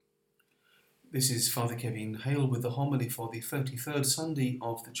This is Father Kevin Hale with the homily for the 33rd Sunday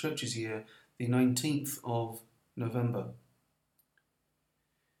of the Church's year, the 19th of November.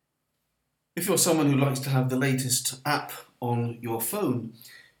 If you're someone who likes to have the latest app on your phone,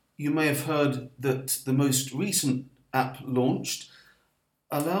 you may have heard that the most recent app launched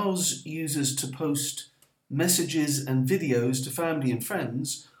allows users to post messages and videos to family and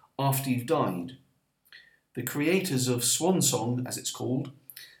friends after you've died. The creators of Swansong, as it's called,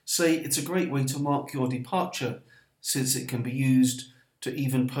 say it's a great way to mark your departure, since it can be used to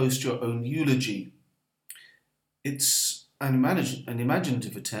even post your own eulogy. It's an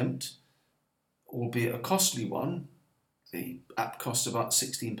imaginative attempt, albeit a costly one. The app costs about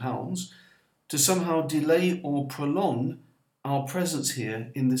 £16, to somehow delay or prolong our presence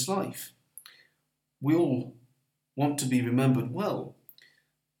here in this life. We all want to be remembered well,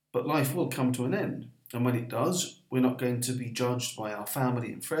 but life will come to an end. And when it does, we're not going to be judged by our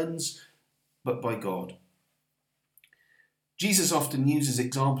family and friends, but by God. Jesus often uses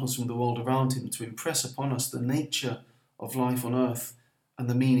examples from the world around him to impress upon us the nature of life on earth and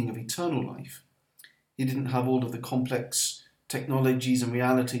the meaning of eternal life. He didn't have all of the complex technologies and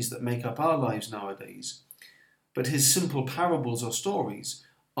realities that make up our lives nowadays, but his simple parables or stories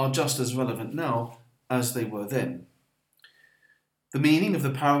are just as relevant now as they were then. The meaning of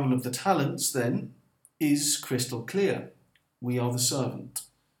the parable of the talents, then, is crystal clear. We are the servant.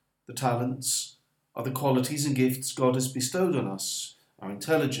 The talents are the qualities and gifts God has bestowed on us: our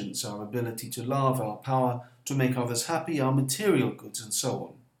intelligence, our ability to love, our power to make others happy, our material goods, and so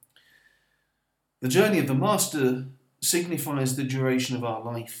on. The journey of the Master signifies the duration of our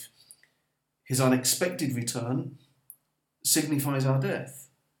life. His unexpected return signifies our death.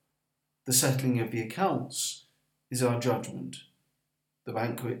 The settling of the accounts is our judgment. The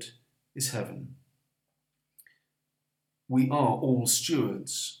banquet is heaven. We are all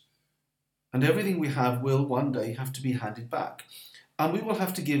stewards, and everything we have will one day have to be handed back, and we will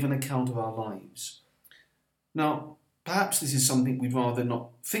have to give an account of our lives. Now, perhaps this is something we'd rather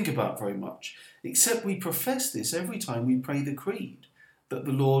not think about very much, except we profess this every time we pray the Creed, that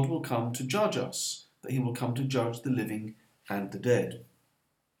the Lord will come to judge us, that he will come to judge the living and the dead.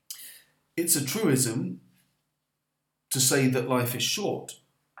 It's a truism to say that life is short,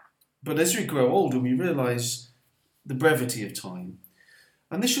 but as we grow older, we realise the brevity of time.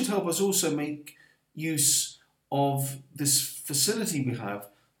 And this should help us also make use of this facility we have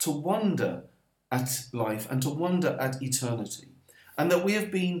to wonder at life and to wonder at eternity. And that we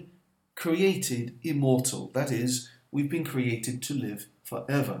have been created immortal. That is, we've been created to live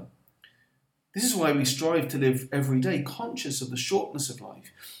forever. This is why we strive to live every day conscious of the shortness of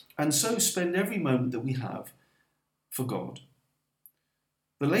life, and so spend every moment that we have for God.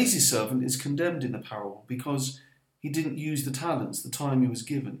 The lazy servant is condemned in the parable because he didn't use the talents, the time he was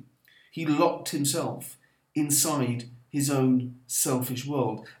given. He locked himself inside his own selfish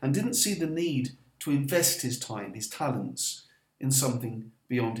world and didn't see the need to invest his time, his talents, in something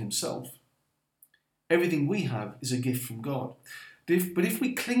beyond himself. Everything we have is a gift from God. But if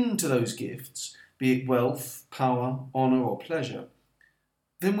we cling to those gifts, be it wealth, power, honour or pleasure,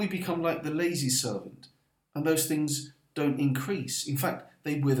 then we become like the lazy servant, and those things don't increase. In fact,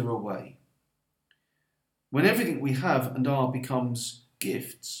 they wither away. When everything we have and are becomes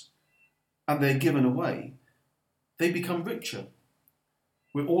gifts, and they're given away, they become richer.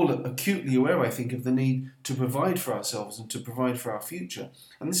 We're all acutely aware, I think, of the need to provide for ourselves and to provide for our future.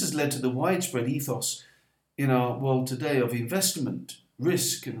 And this has led to the widespread ethos in our world today of investment,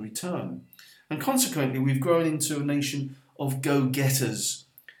 risk and return. And consequently, we've grown into a nation of go-getters,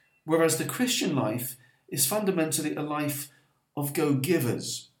 whereas the Christian life is fundamentally a life of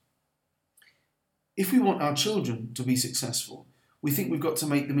go-givers. If we want our children to be successful, we think we've got to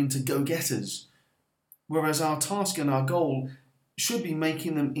make them into go-getters, whereas our task and our goal should be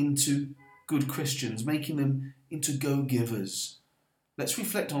making them into good Christians, making them into go-givers. Let's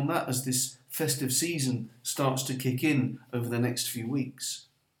reflect on that as this festive season starts to kick in over the next few weeks.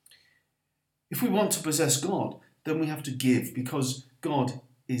 If we want to possess God, then we have to give, because God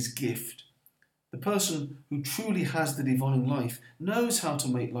is gift. The person who truly has the divine life knows how to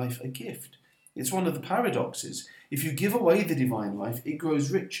make life a gift. It's one of the paradoxes. If you give away the divine life, it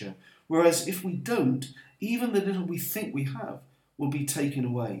grows richer, whereas if we don't, even the little we think we have will be taken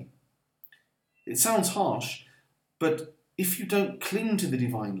away. It sounds harsh, but if you don't cling to the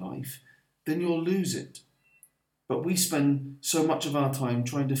divine life, then you'll lose it. But we spend so much of our time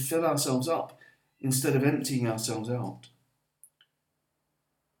trying to fill ourselves up instead of emptying ourselves out.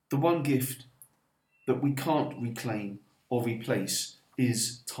 The one gift that we can't reclaim or replace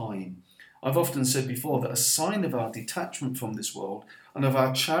is time. I've often said before that a sign of our detachment from this world, and of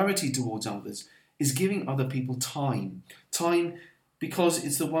our charity towards others is giving other people time. Time because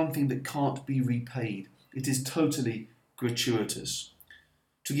it's the one thing that can't be repaid. It is totally gratuitous.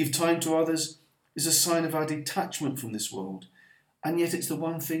 To give time to others is a sign of our detachment from this world, and yet it's the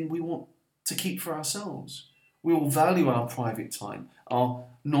one thing we want to keep for ourselves. We all value our private time, our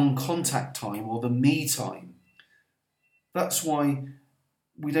non-contact time, or the me time. That's why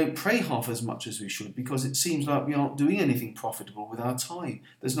we don't pray half as much as we should, because it seems like we aren't doing anything profitable with our time.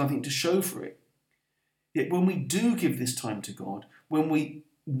 There's nothing to show for it. Yet when we do give this time to God, when we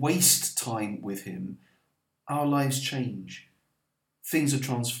waste time with Him, our lives change. Things are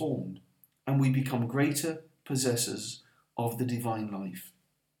transformed, and we become greater possessors of the divine life.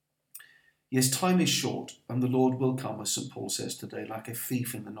 Yes, time is short, and the Lord will come, as St. Paul says today, like a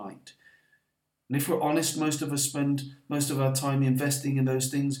thief in the night. And if we're honest, most of us spend most of our time investing in those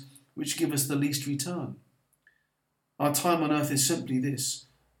things which give us the least return. Our time on earth is simply this: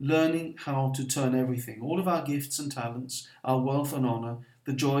 learning how to turn everything, all of our gifts and talents, our wealth and honour,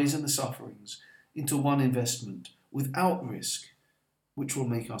 the joys and the sufferings, into one investment, without risk, which will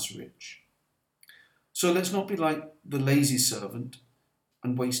make us rich. So let's not be like the lazy servant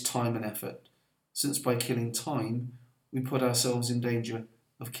and waste time and effort, since by killing time, we put ourselves in danger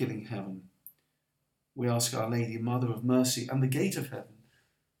of killing heaven. We ask Our Lady, Mother of Mercy and the Gate of Heaven,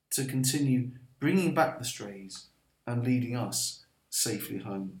 to continue bringing back the strays and leading us safely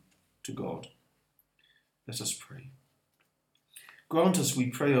home to God. Let us pray. Grant us, we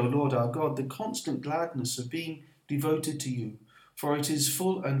pray, O Lord our God, the constant gladness of being devoted to you, for it is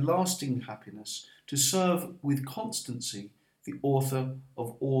full and lasting happiness to serve with constancy the author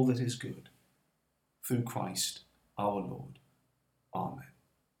of all that is good. Through Christ our Lord. Amen.